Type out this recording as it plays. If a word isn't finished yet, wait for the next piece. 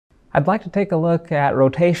I'd like to take a look at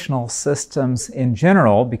rotational systems in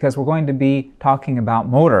general because we're going to be talking about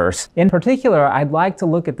motors. In particular, I'd like to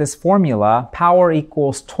look at this formula, power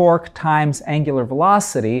equals torque times angular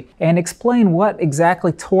velocity, and explain what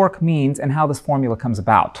exactly torque means and how this formula comes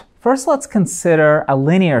about. First, let's consider a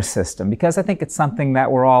linear system because I think it's something that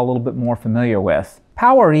we're all a little bit more familiar with.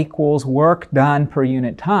 Power equals work done per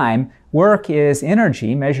unit time. Work is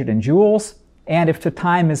energy measured in joules, and if the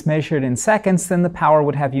time is measured in seconds, then the power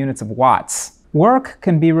would have units of watts. Work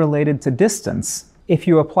can be related to distance. If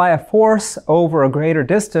you apply a force over a greater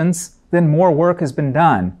distance, then more work has been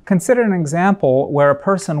done. Consider an example where a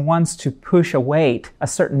person wants to push a weight a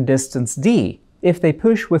certain distance d. If they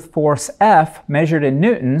push with force F, measured in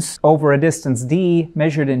newtons, over a distance d,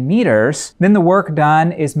 measured in meters, then the work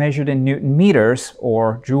done is measured in newton meters,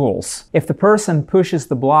 or joules. If the person pushes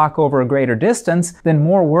the block over a greater distance, then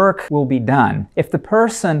more work will be done. If the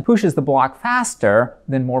person pushes the block faster,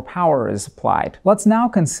 then more power is applied. Let's now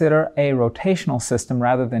consider a rotational system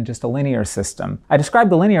rather than just a linear system. I described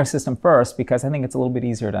the linear system first because I think it's a little bit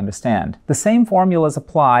easier to understand. The same formulas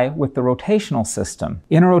apply with the rotational system.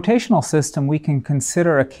 In a rotational system, we can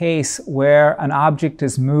consider a case where an object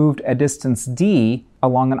is moved a distance d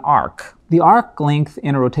along an arc. The arc length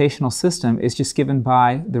in a rotational system is just given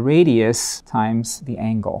by the radius times the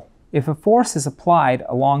angle. If a force is applied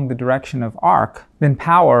along the direction of arc, then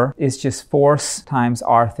power is just force times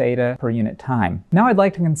r theta per unit time. Now I'd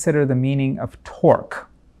like to consider the meaning of torque.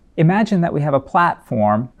 Imagine that we have a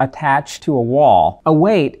platform attached to a wall. A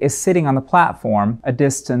weight is sitting on the platform a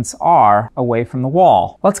distance r away from the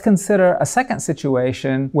wall. Let's consider a second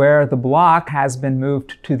situation where the block has been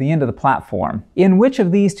moved to the end of the platform. In which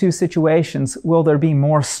of these two situations will there be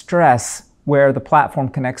more stress where the platform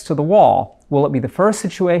connects to the wall? Will it be the first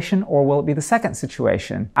situation or will it be the second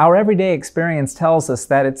situation? Our everyday experience tells us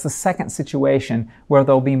that it's the second situation where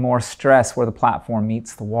there'll be more stress where the platform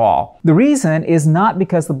meets the wall. The reason is not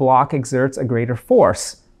because the block exerts a greater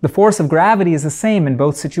force. The force of gravity is the same in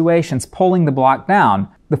both situations, pulling the block down.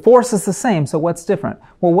 The force is the same, so what's different?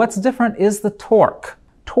 Well, what's different is the torque.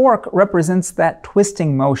 Torque represents that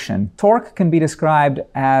twisting motion. Torque can be described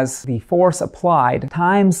as the force applied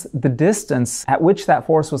times the distance at which that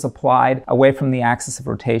force was applied away from the axis of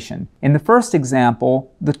rotation. In the first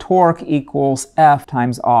example, the torque equals F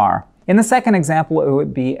times R. In the second example, it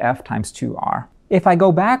would be F times 2R. If I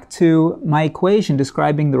go back to my equation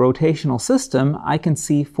describing the rotational system, I can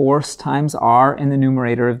see force times R in the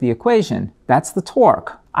numerator of the equation. That's the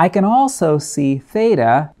torque. I can also see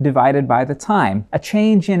theta divided by the time. A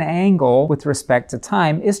change in angle with respect to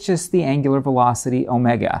time is just the angular velocity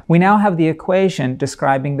omega. We now have the equation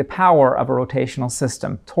describing the power of a rotational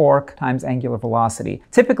system, torque times angular velocity.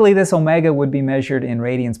 Typically, this omega would be measured in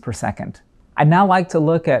radians per second. I'd now like to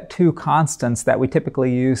look at two constants that we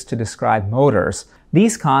typically use to describe motors.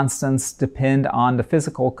 These constants depend on the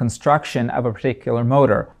physical construction of a particular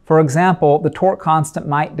motor. For example, the torque constant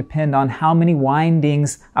might depend on how many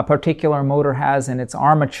windings a particular motor has in its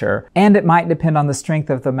armature, and it might depend on the strength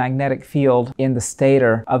of the magnetic field in the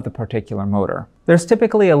stator of the particular motor. There's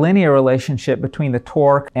typically a linear relationship between the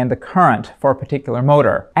torque and the current for a particular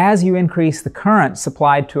motor. As you increase the current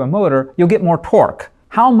supplied to a motor, you'll get more torque.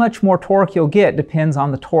 How much more torque you'll get depends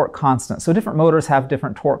on the torque constant. So different motors have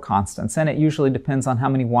different torque constants, and it usually depends on how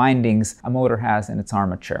many windings a motor has in its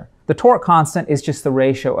armature. The torque constant is just the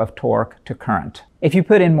ratio of torque to current. If you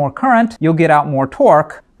put in more current, you'll get out more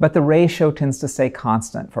torque, but the ratio tends to stay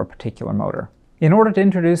constant for a particular motor. In order to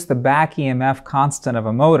introduce the back-EMF constant of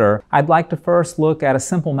a motor, I'd like to first look at a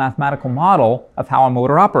simple mathematical model of how a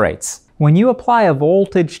motor operates. When you apply a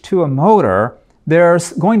voltage to a motor,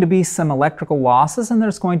 there's going to be some electrical losses and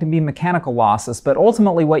there's going to be mechanical losses, but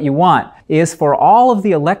ultimately what you want is for all of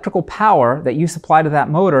the electrical power that you supply to that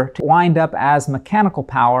motor to wind up as mechanical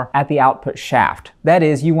power at the output shaft. That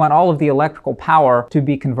is, you want all of the electrical power to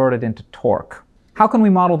be converted into torque. How can we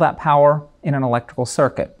model that power in an electrical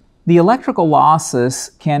circuit? The electrical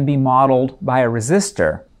losses can be modeled by a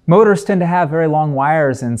resistor. Motors tend to have very long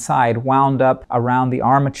wires inside wound up around the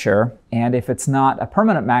armature, and if it's not a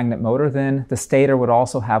permanent magnet motor, then the stator would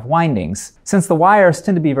also have windings. Since the wires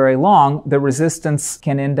tend to be very long, the resistance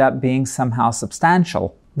can end up being somehow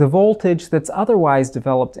substantial. The voltage that's otherwise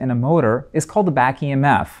developed in a motor is called the back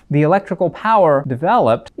EMF. The electrical power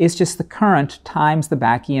developed is just the current times the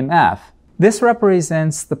back EMF. This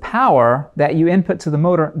represents the power that you input to the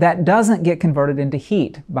motor that doesn't get converted into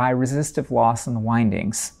heat by resistive loss in the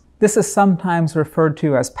windings. This is sometimes referred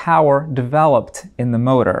to as power developed in the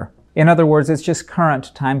motor. In other words, it's just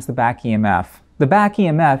current times the back EMF. The back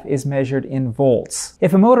EMF is measured in volts.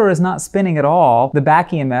 If a motor is not spinning at all, the back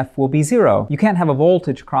EMF will be zero. You can't have a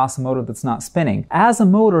voltage across a motor that's not spinning. As a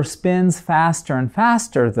motor spins faster and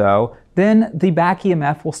faster, though, then the back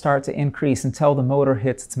EMF will start to increase until the motor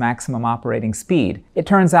hits its maximum operating speed. It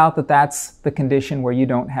turns out that that's the condition where you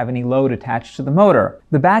don't have any load attached to the motor.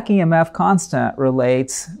 The back EMF constant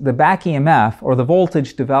relates the back EMF, or the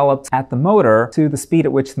voltage developed at the motor, to the speed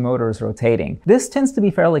at which the motor is rotating. This tends to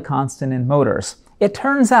be fairly constant in motors. It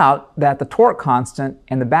turns out that the torque constant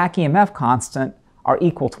and the back EMF constant are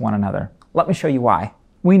equal to one another. Let me show you why.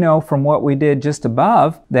 We know from what we did just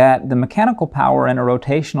above that the mechanical power in a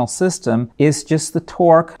rotational system is just the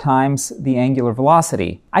torque times the angular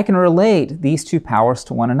velocity. I can relate these two powers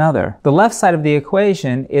to one another. The left side of the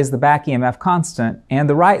equation is the back EMF constant, and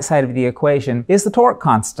the right side of the equation is the torque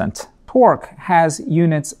constant. Torque has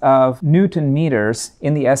units of Newton meters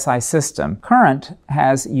in the SI system. Current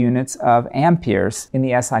has units of amperes in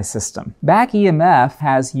the SI system. Back EMF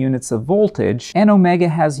has units of voltage, and omega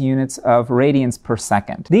has units of radians per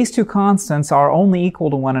second. These two constants are only equal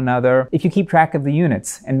to one another if you keep track of the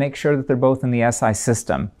units and make sure that they're both in the SI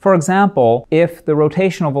system. For example, if the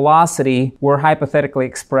rotational velocity were hypothetically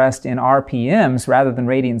expressed in RPMs rather than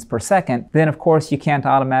radians per second, then of course you can't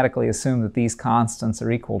automatically assume that these constants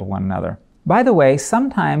are equal to one another. By the way,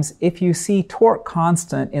 sometimes if you see torque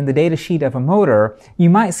constant in the datasheet of a motor, you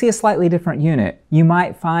might see a slightly different unit. You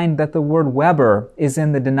might find that the word Weber is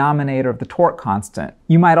in the denominator of the torque constant.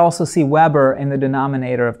 You might also see Weber in the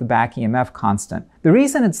denominator of the back EMF constant. The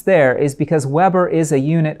reason it's there is because Weber is a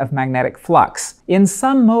unit of magnetic flux. In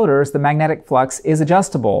some motors, the magnetic flux is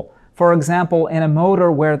adjustable. For example, in a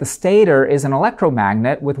motor where the stator is an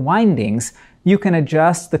electromagnet with windings, you can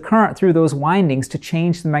adjust the current through those windings to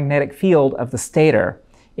change the magnetic field of the stator.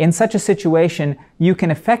 In such a situation, you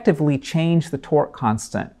can effectively change the torque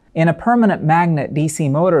constant. In a permanent magnet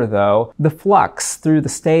DC motor, though, the flux through the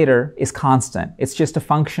stator is constant. It's just a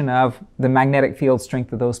function of the magnetic field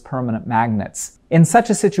strength of those permanent magnets. In such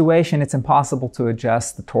a situation, it's impossible to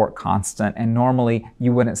adjust the torque constant, and normally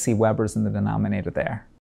you wouldn't see Webers in the denominator there.